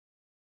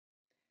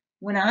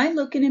When I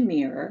look in a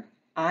mirror,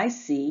 I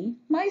see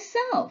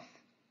myself,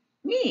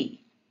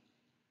 me.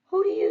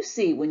 Who do you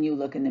see when you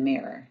look in the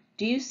mirror?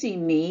 Do you see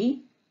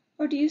me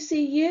or do you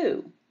see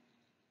you?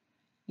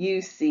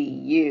 You see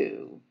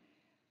you.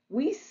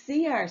 We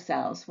see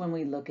ourselves when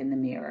we look in the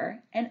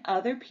mirror, and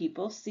other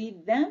people see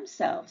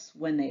themselves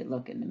when they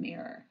look in the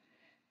mirror.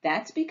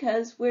 That's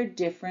because we're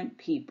different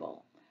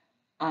people.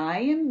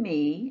 I am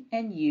me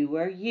and you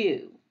are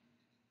you.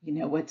 You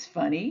know what's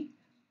funny?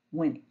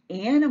 When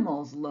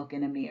animals look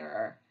in a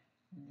mirror,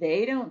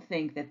 they don't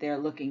think that they're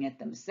looking at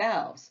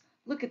themselves.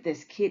 Look at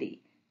this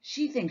kitty.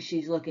 She thinks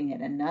she's looking at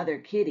another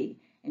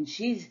kitty, and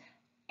she's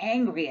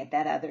angry at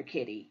that other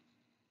kitty.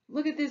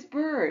 Look at this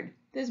bird.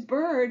 This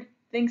bird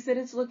thinks that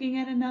it's looking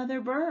at another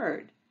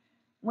bird.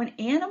 When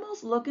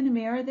animals look in a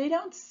mirror, they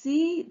don't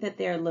see that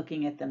they're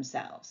looking at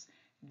themselves.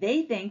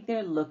 They think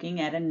they're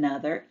looking at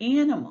another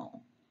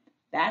animal.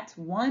 That's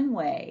one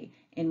way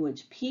in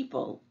which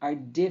people are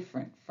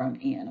different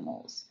from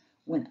animals.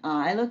 When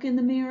I look in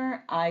the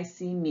mirror, I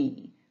see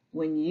me.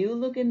 When you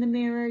look in the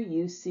mirror,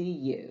 you see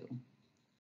you.